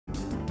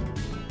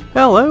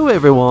Hello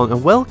everyone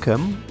and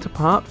welcome to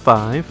part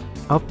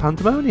 5 of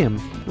Pandemonium.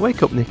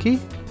 Wake up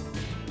Nikki.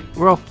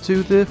 We're off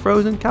to the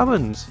frozen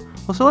caverns.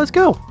 Well, so let's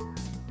go.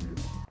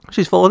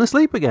 She's fallen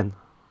asleep again.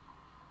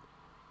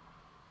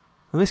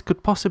 And this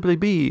could possibly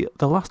be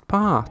the last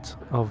part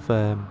of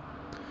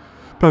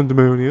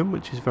Pandemonium,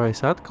 which is very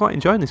sad. Quite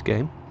enjoying this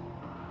game.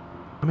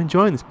 I'm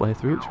enjoying this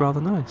playthrough, it's rather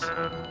nice.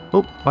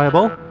 Oh,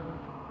 fireball.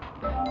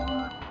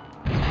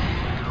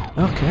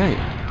 Okay.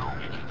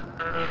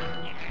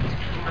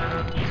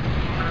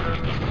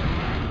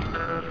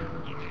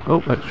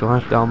 Oh, extra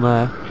life down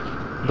there.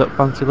 Don't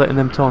fancy letting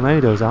them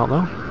tornadoes out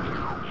though.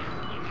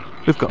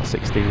 We've got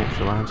 16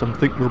 extra lives, I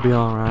think we'll be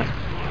alright.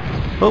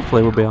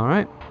 Hopefully we'll be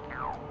alright.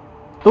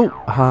 Oh,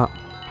 a heart.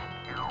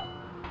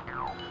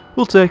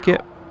 We'll take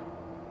it.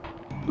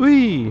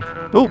 Whee!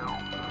 Oh!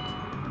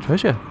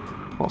 Treasure.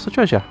 What's the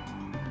treasure?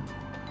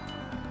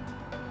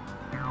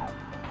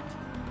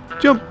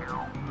 Jump!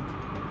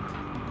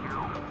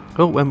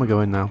 Oh, where am I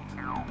going now?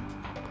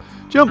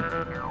 Jump!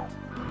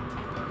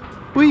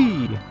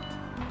 Whee!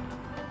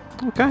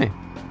 Okay.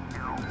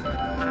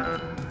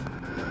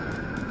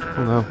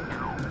 Oh no.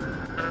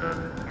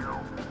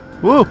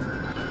 Whoa!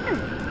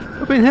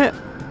 I've been hit!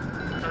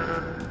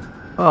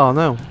 Oh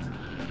no.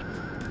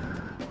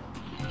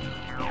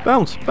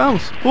 Bounce!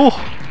 Bounce! Oh!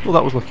 Oh,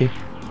 that was lucky.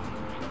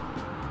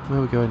 Where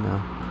are we going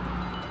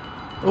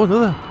now? Oh,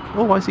 another!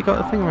 Oh, why has he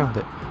got a thing around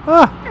it?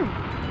 Ah!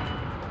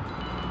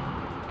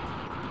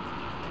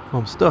 Oh,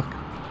 I'm stuck.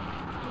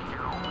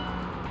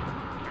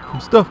 I'm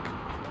stuck.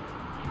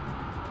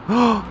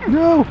 Oh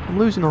no! I'm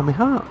losing all my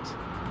hearts.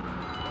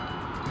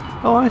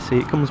 Oh, I see.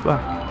 It comes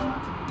back.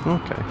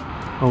 Okay.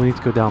 Oh, we need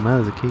to go down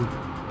there. There's a key.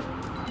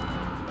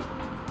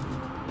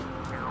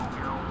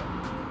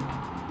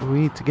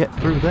 We need to get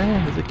through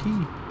there. There's a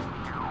key.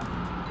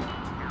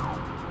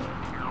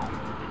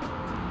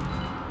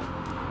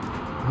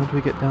 How do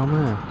we get down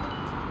there?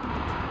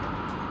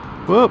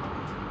 Whoa!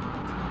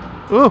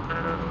 Whoa!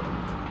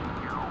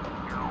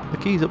 The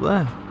key's up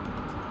there.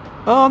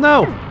 Oh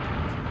no!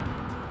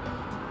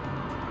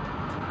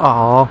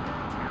 Oh,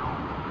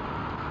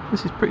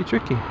 this is pretty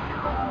tricky.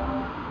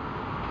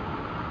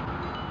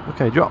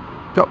 Okay, drop,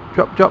 drop,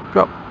 drop, drop,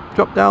 drop,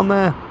 drop down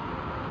there.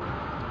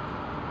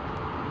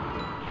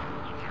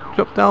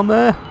 Drop down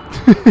there.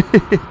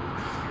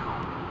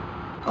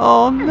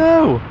 Oh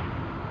no!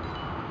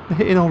 They're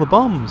hitting all the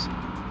bombs.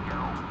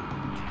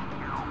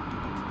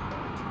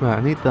 Right,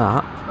 I need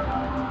that.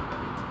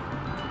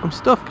 I'm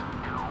stuck.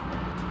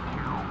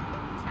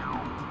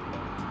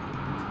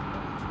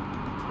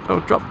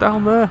 Oh, drop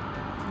down there.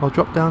 I'll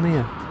drop down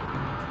here.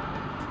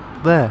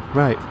 There,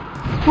 right.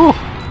 Whew.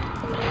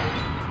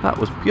 That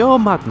was pure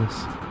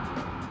madness.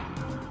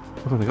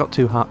 I've only got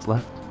 2 hearts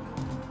left.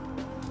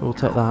 We'll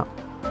take that.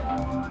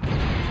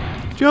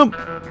 Jump!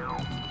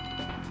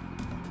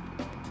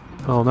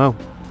 Oh no.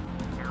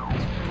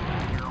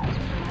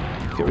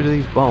 Get rid of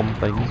these bomb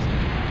things.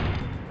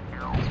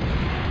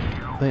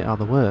 They are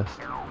the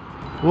worst.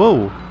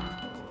 Whoa!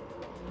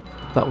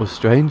 That was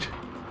strange.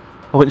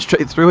 I went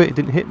straight through it, it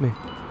didn't hit me.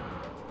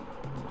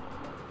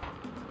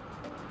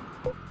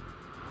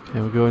 Okay,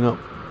 we're going up.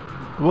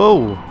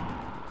 Whoa!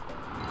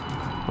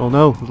 Oh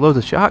no, there's loads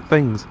of shark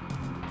things.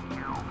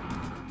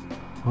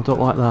 I don't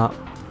like that.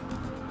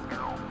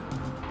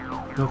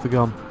 Where have they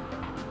gone?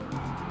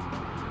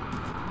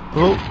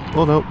 Oh,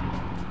 oh no.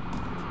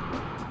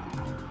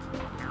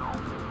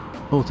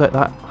 We'll take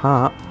that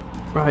heart.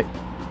 Right.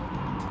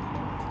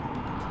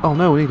 Oh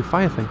no, we need a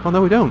fire thing. Oh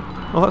no, we don't.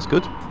 Oh, that's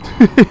good.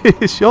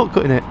 It's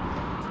shortcutting it.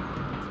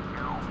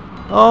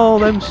 Oh,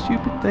 them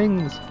stupid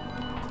things.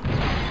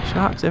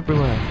 Sharks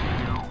everywhere.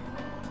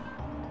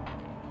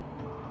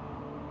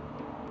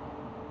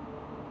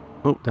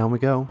 Oh, down we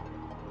go.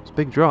 It's a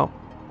big drop.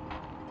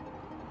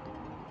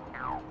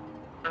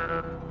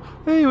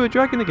 Hey, we're a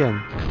dragon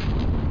again.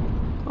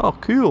 Oh,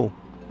 cool.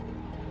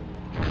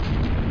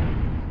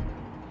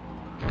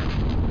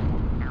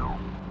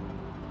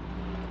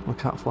 I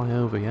can't fly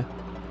over yet.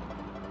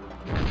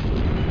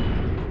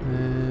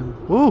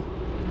 Whoa!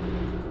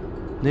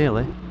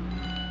 Nearly.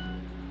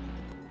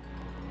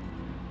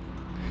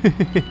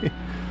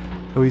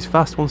 Oh, he's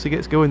fast once he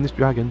gets going, this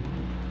dragon.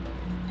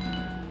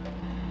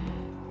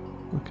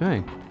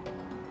 Okay.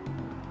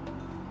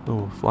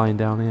 Oh, flying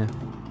down here.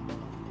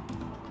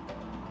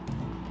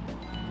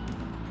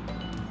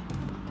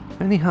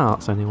 Any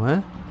hearts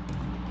anywhere?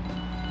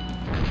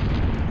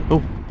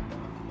 Oh,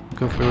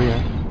 go through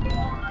here.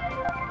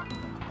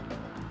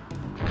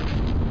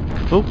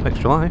 Oh,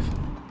 extra life.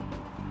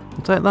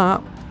 I'll take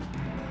that.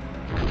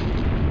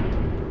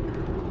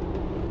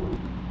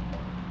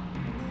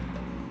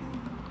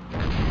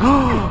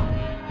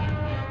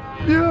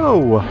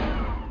 No!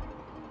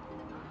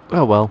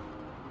 Oh well,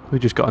 we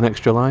just got an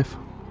extra life.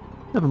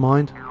 Never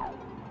mind.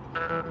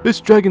 It's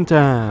dragon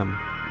time!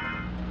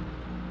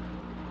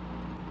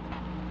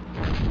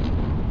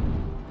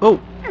 Oh!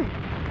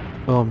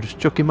 Oh, I'm just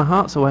chucking my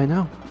hearts away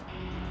now.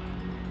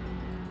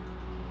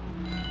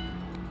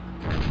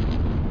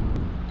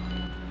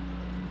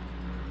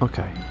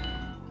 Okay.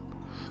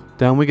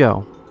 Down we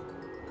go.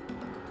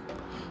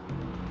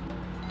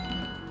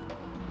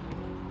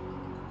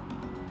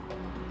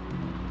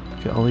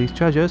 all these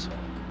treasures.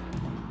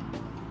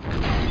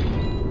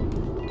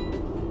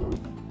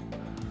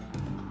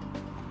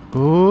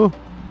 Oh!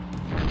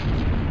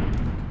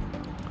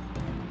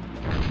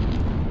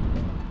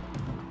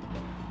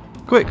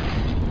 Quick!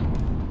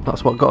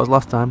 That's what got us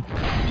last time.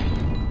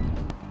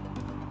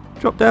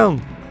 Drop down!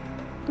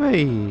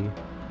 Hey!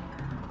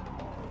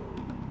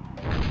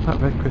 That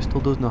red crystal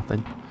does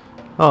nothing.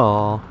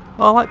 Oh,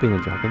 I like being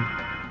a dragon.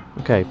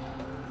 Okay.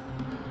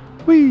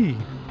 Whee!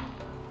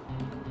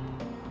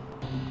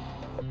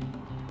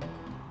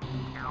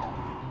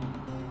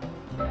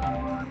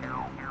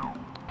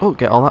 Oh,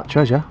 get all that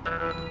treasure.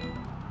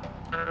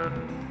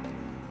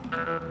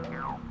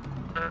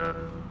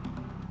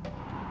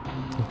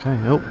 Okay,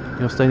 oh,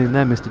 you're staying in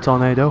there, Mr.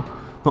 Tornado.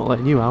 Not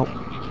letting you out.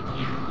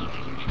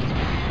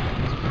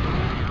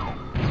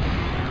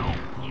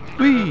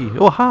 Whee!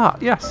 Oh,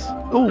 heart, yes!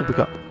 Oh, we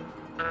got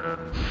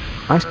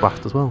Ice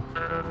Blast as well.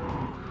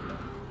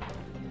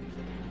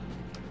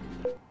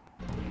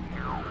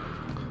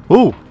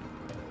 Oh!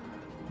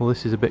 Well,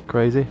 this is a bit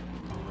crazy.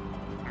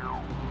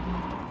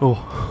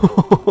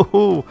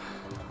 Oh!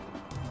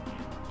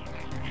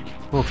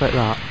 We'll take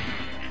that.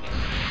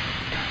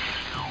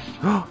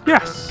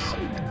 Yes!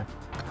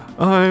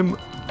 I'm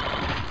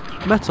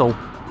metal.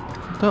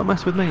 Don't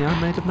mess with me, I'm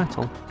made of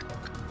metal.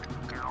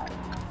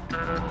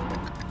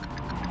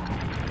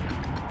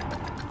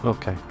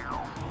 Okay,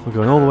 we're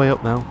going all the way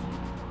up now.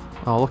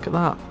 Oh, look at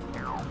that.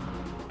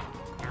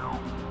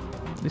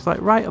 It's like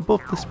right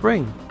above the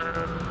spring.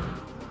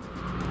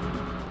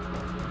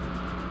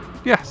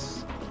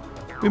 Yes!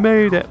 We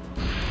made it!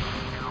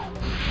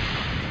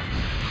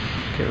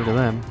 Get rid of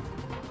them.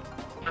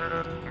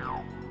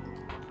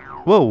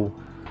 Whoa!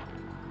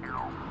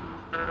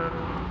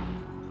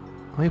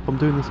 I hope I'm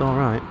doing this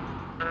alright.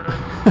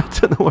 I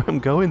don't know where I'm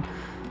going.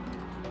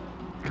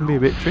 It can be a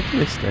bit tricky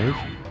this stage.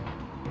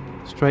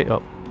 Straight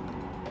up.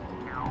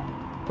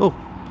 Oh,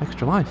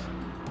 extra life.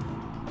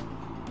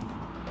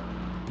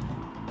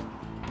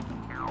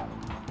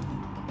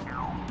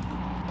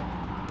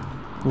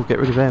 We'll get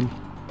rid of him.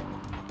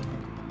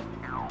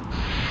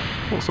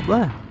 What's up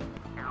there?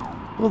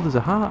 Oh, there's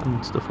a heart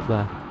and stuff up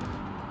there.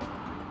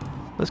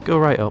 Let's go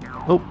right up.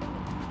 Oh.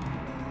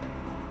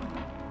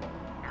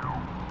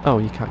 Oh,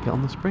 you can't get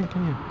on the spring,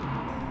 can you?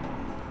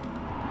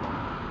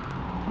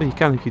 Well, you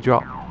can if you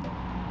drop.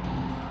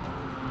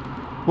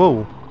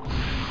 Whoa.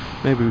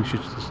 Maybe we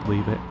should just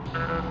leave it.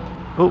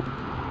 Oh.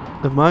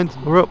 Never mind.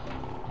 We're up.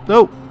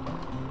 No.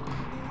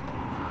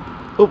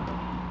 Oh.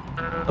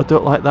 I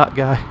don't like that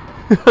guy.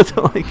 I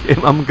don't like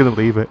him. I'm going to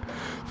leave it.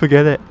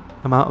 Forget it.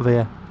 I'm out of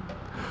here.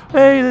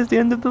 Hey, there's the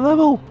end of the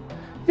level.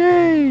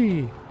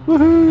 Yay.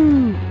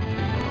 Woohoo.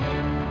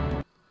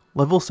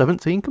 Level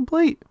 17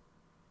 complete.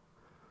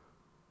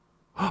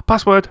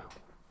 Password.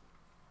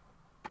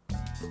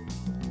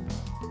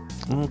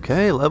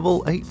 Okay,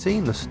 level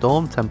 18, the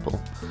Storm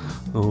Temple.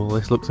 Oh,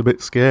 this looks a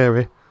bit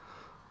scary.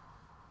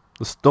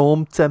 The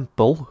Storm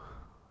Temple?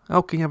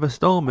 How can you have a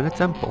storm in a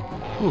temple?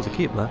 Oh, there's a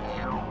key up there.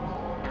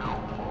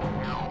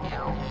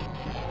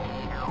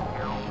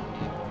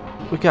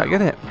 We can't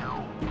get it.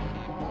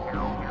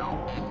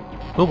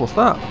 Oh, what's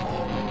that?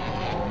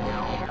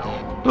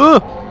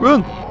 Oh,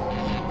 run!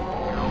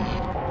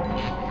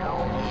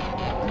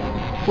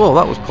 Whoa,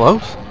 that was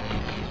close.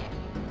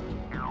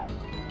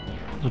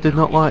 I did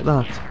not like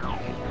that.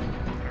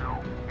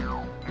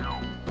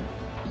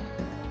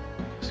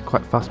 It's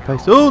quite fast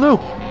paced. Oh no!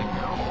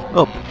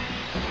 Up.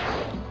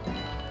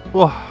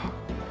 Whoa.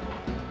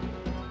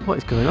 What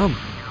is going on?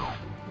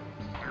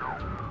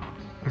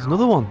 There's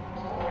another one.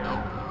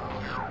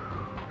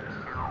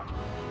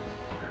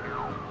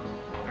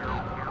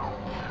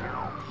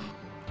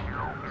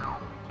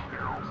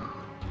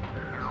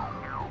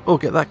 Oh,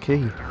 get that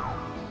key.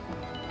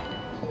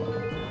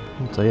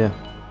 Oh dear.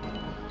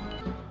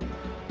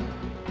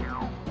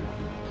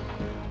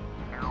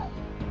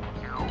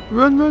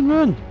 Run, run,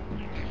 run!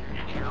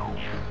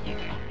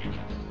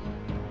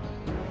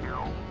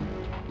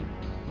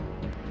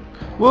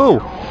 Whoa!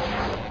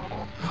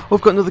 Oh,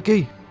 I've got another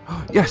key.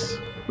 Yes!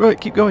 Right,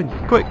 keep going.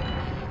 Quick!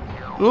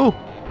 Oh!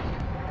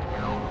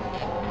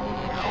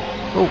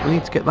 Oh, we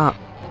need to get that.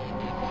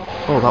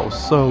 Oh, that was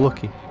so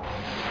lucky.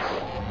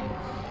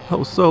 That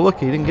was so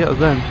lucky, he didn't get us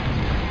then.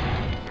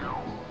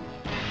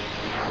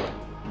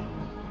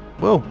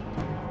 Whoa!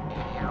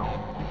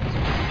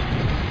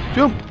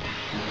 Jump!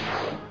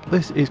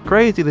 This is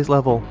crazy, this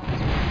level.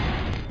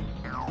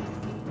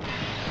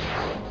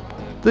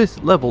 This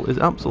level is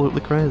absolutely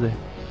crazy.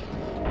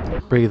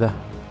 Breather.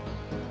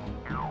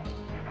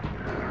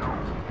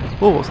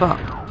 Whoa, what's that?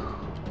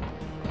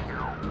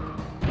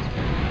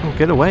 Oh,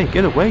 get away,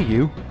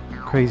 you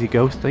crazy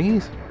ghost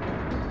thingies.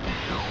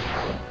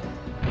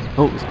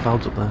 Oh, there's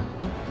clouds up there.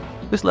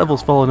 This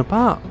level's falling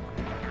apart.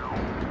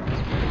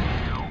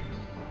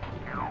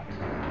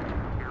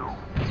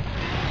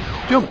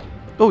 Jump!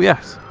 Oh,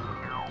 yes.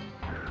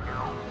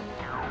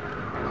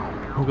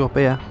 We'll go up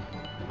here.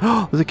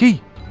 Oh, there's a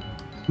key!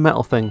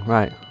 Metal thing,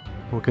 right.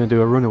 We're going to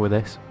do a runner with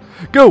this.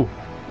 Go!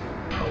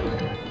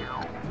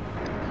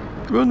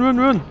 Run, run,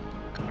 run!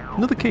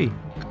 Another key.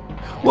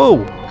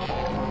 Whoa!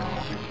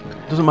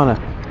 Doesn't matter.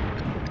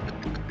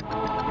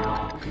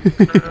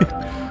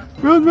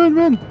 Run, run,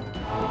 run!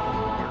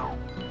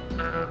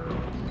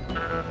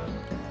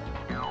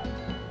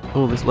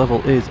 Oh, this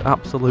level is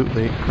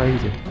absolutely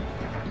crazy.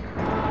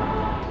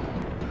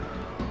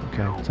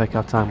 Okay, take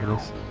our time with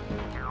this.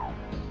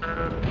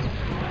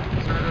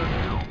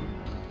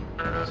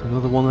 It's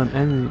another one of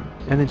them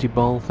energy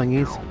ball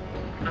thingies.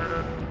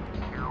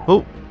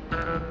 Oh!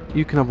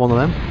 You can have one of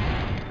them.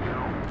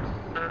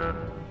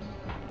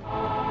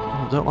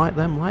 I don't like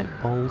them light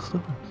balls,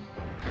 do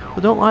I? I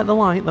don't like the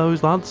light,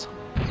 those lads.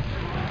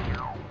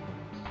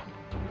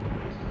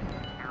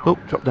 Oh,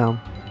 drop down.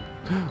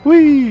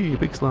 Whee!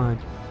 Big slide.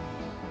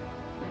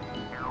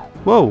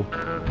 Whoa!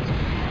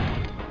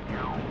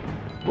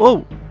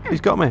 Whoa!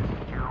 He's got me.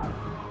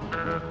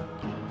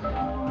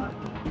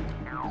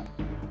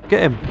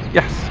 Get him.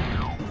 Yes!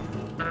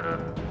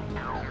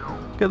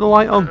 Get the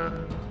light on.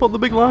 Put the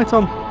big light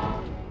on.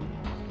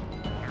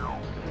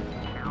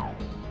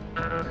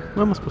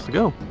 Where am I supposed to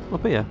go?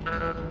 Up here.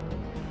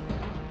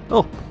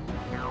 Oh!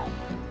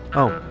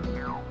 Oh.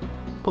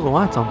 Put the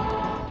light on.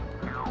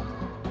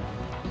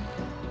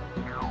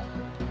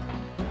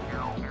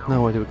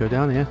 Now where do we go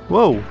down here?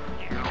 Whoa!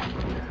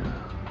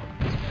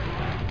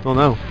 Oh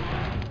no.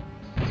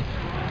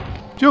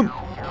 Jump!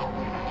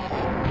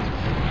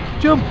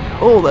 Jump!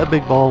 Oh, they're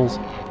big balls.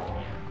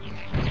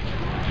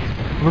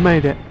 We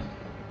made it.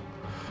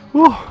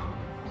 Whoa!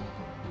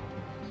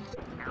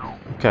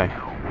 Okay.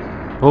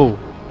 Oh.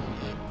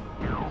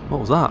 What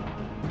was that?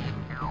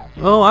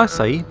 Oh, I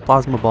see.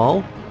 Plasma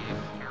ball.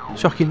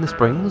 Shocking the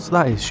springs.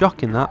 That is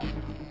shocking, that.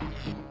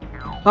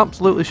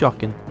 Absolutely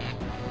shocking.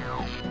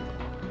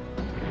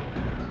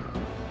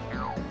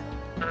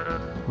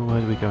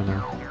 Where do we go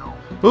now?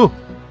 Oh!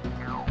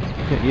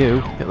 Get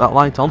you. Get that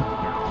light on.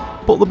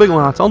 Put the big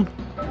light on.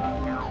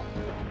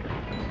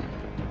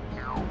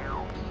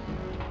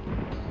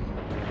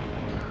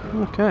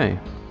 Okay.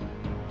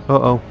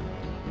 Uh-oh.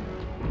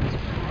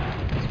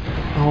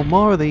 Oh,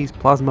 more of these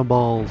plasma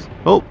balls.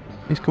 Oh!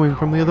 He's coming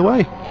from the other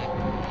way.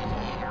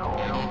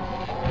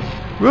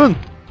 Run!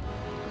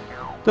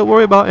 Don't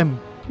worry about him.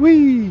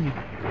 Whee!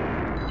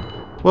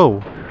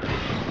 Whoa.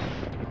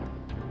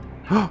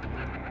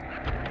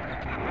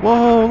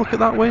 Whoa, look at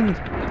that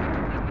wind.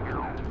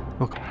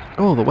 Look.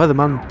 Oh, the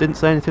weatherman didn't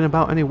say anything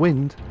about any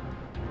wind.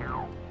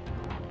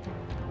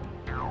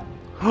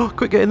 Oh,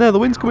 quick, get in there, the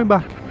wind's coming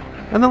back.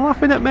 And they're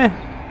laughing at me.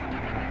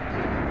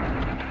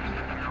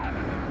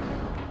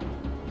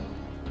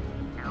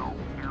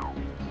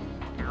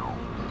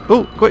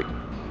 Oh, quick.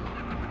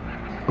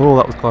 Oh,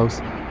 that was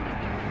close.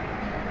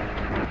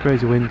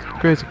 Crazy wind.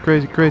 Crazy,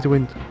 crazy, crazy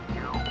wind.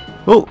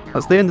 Oh,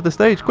 that's the end of the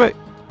stage. Quick.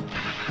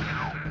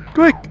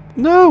 Quick.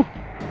 No.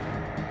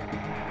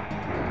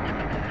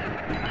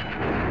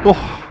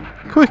 Oh,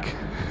 quick.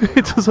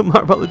 It doesn't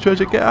matter about the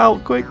treasure. Get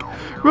out, quick.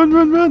 Run,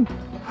 run, run.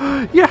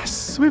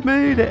 Yes, we've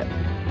made it.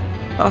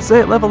 That's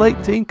it. Level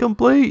 18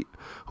 complete.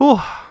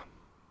 Oh,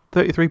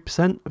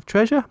 33% of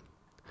treasure.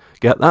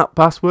 Get that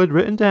password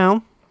written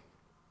down.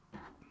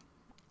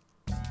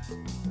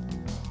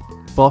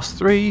 Boss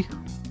 3,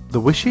 the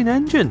wishing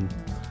engine.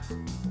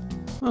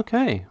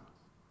 Okay,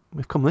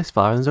 we've come this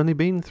far and there's only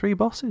been 3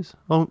 bosses.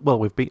 Oh, well,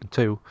 we've beaten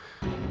 2.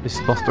 This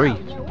is boss 3.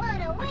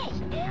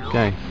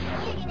 Okay.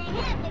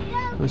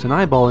 There's an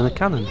eyeball in a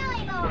cannon.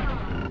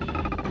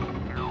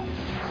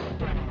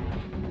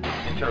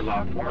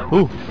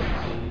 Ooh.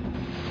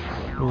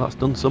 Well, that's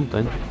done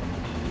something.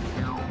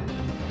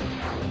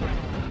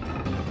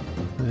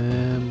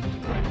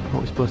 What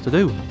are we supposed to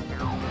do?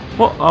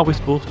 What are we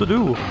supposed to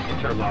do?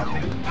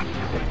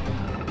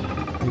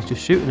 He's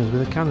just shooting us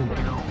with a cannon.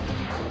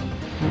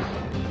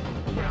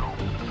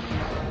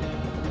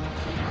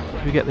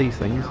 Do we get these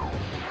things?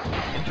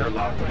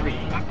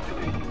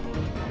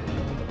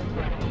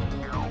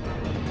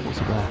 What's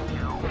it there?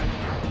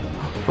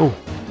 Oh,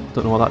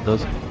 don't know what that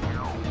does.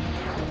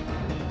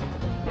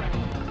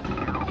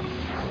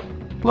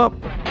 Plop.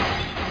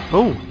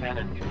 Oh.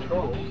 Cannon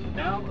controls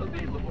now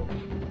available.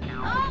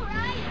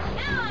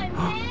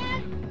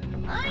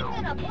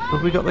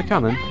 Have we got the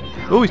cannon?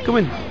 Oh, he's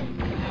coming.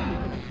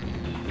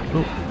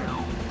 Oh.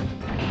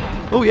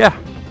 Oh yeah,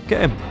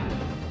 get him.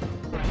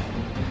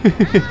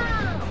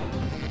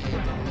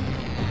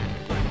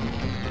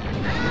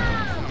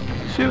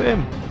 Shoot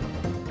him.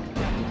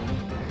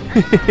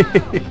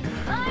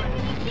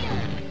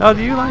 How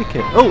do you like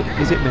it? Oh,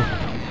 he's hit me.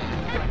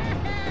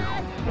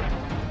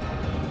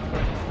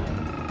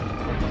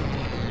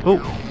 Oh,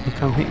 he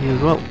can hit you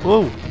as well.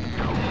 Whoa.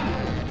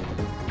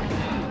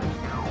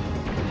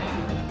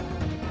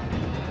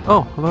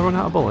 Oh, have I run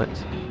out of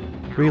bullets?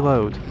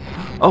 Reload.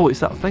 Oh, it's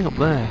that thing up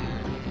there.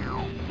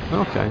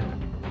 Okay.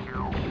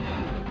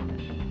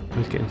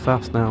 He's getting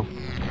fast now.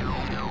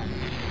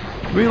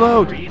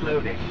 Reload!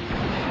 Reloading.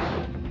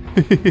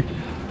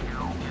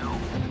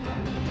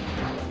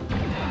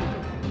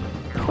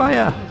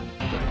 Fire!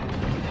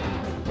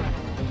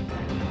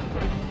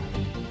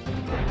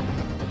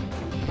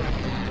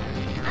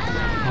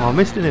 Oh, I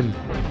missed him.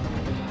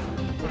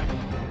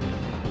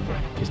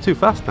 He's too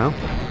fast now.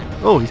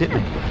 Oh, he's hit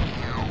me.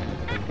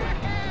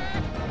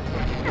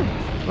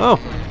 Oh!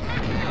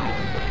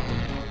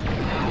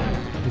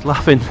 He's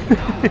laughing.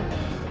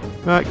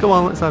 Right, come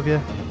on, let's have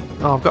you.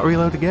 Oh, I've got to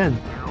reload again.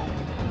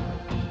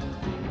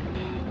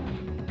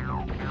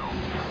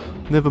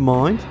 Never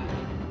mind.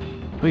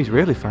 Oh, he's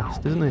really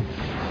fast, isn't he?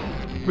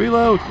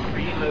 Reload!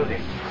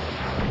 Reloading.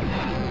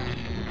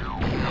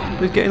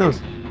 He's getting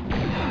us.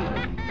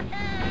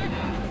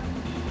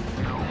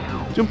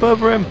 Jump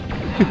over him!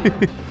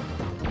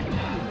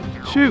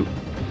 Shoot!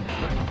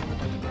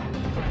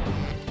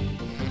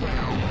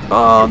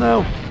 Oh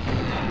no!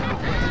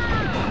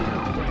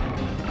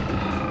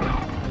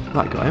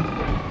 That got him.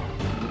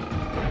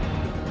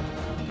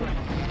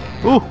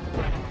 Ooh!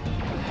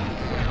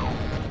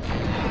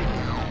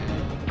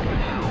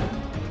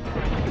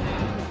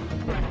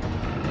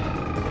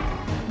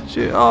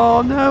 Shoot!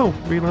 Oh no!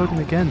 Reloading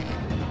again.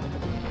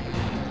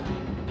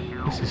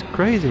 This is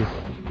crazy.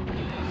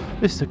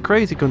 This is a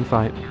crazy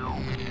gunfight.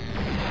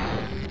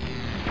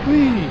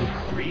 Whee!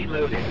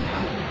 Reloading.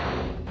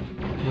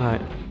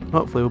 Right.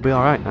 Hopefully we'll be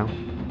alright now.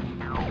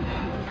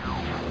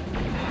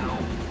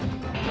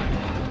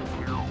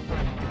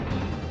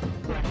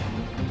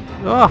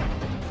 Ah!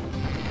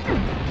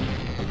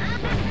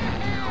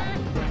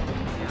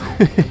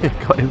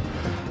 Got him.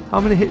 How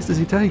many hits does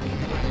he take?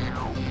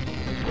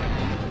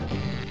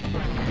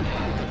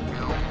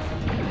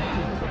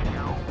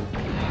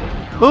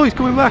 Oh, he's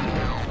coming back!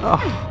 Ah!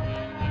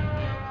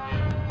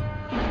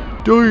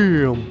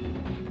 Damn!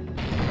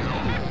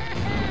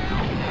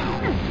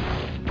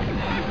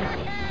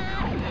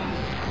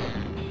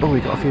 Oh,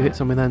 he got a few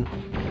hits on me then.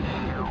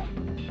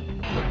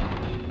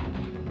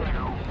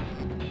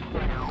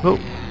 Oh!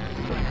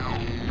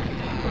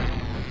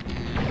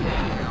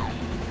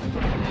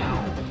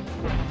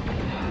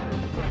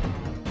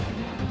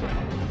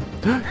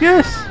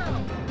 Yes!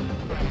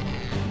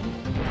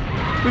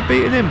 We've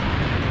beaten him!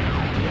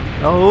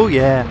 Oh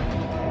yeah!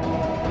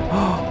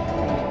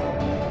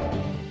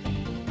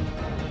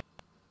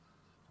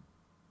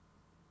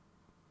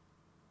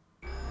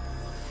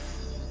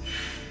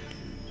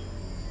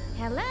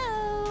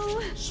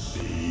 Hello?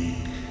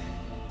 Speak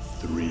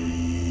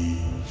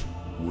 3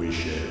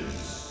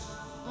 wishes.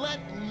 Let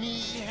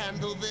me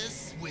handle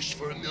this. Wish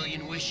for a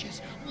million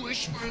wishes.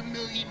 Wish for a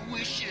million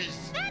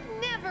wishes. That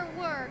never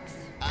works.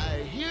 I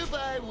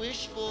hereby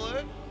wish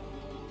for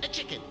a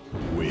chicken.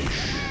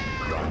 Wish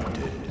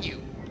granted.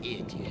 You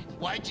idiot.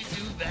 Why'd you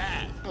do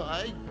that?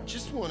 I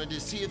just wanted to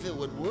see if it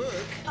would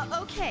work.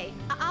 Okay,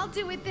 I'll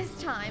do it this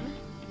time.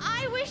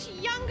 I wish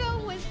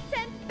Youngo was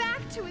sent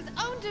back to his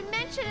own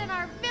dimension and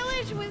our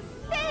village was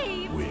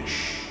saved.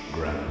 Wish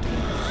granted.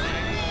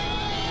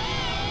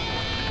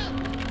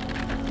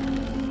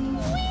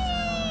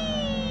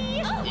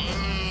 Whee! Oh.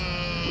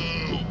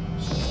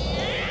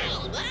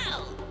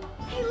 Wow!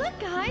 Hey, look,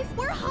 guys,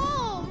 we're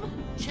home.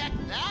 Check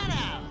that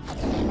out.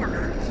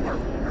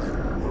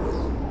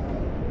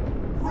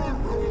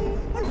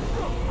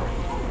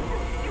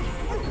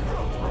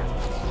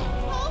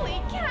 Holy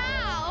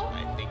cow! I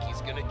think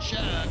he's gonna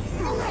chug.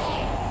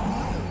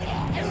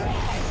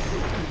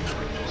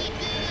 We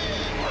did it!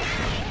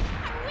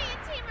 Are we a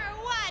team or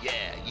what?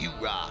 Yeah, you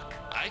rock.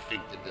 I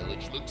think the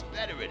village looks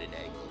better at an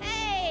angle.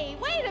 Hey,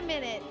 wait a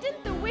minute.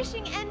 Didn't the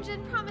wishing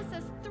engine promise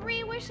us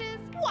 3 wishes?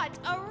 What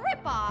a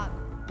ripoff!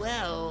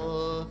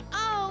 Well,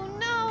 Oh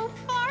no,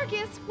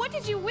 Fargus, what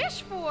did you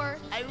wish for?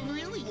 I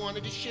really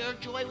wanted to share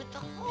joy with the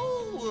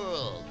whole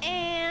world.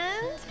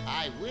 And?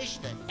 I wish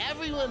that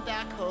everyone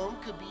back home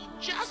could be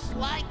just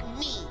like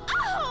me.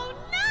 Oh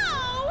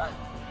no!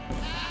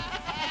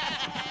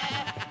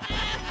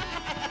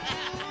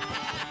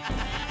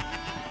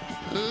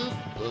 Oh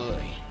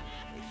boy,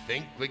 I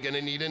think we're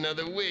gonna need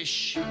another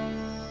wish.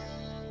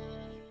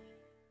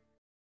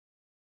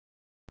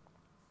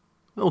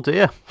 Oh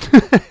dear.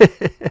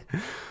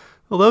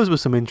 Well, those were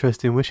some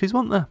interesting wishes,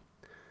 weren't there?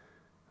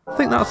 I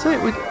think that's it.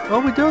 We're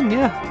done,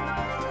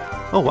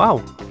 yeah. Oh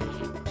wow.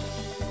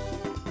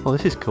 Oh,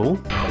 this is cool.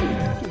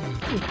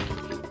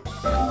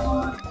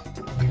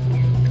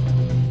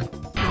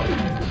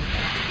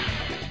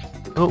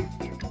 Oh.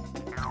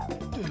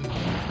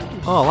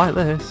 Oh, I like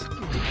this.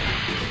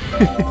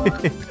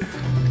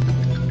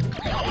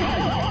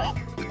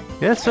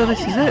 Yeah, so this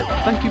is it.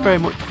 Thank you very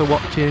much for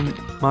watching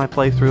my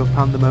playthrough of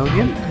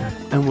Pandemonium,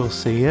 and we'll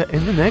see you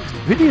in the next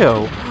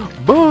video.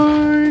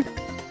 Bye!